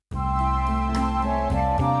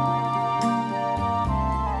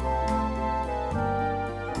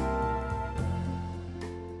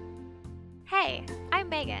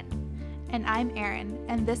Megan. And I'm Erin,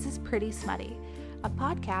 and this is Pretty Smutty, a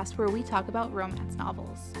podcast where we talk about romance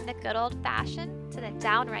novels. The good old-fashioned to the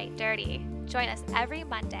downright dirty. Join us every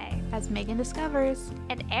Monday As Megan discovers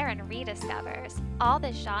and Erin rediscovers all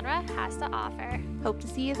this genre has to offer. Hope to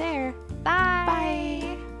see you there. Bye!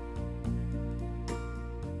 Bye!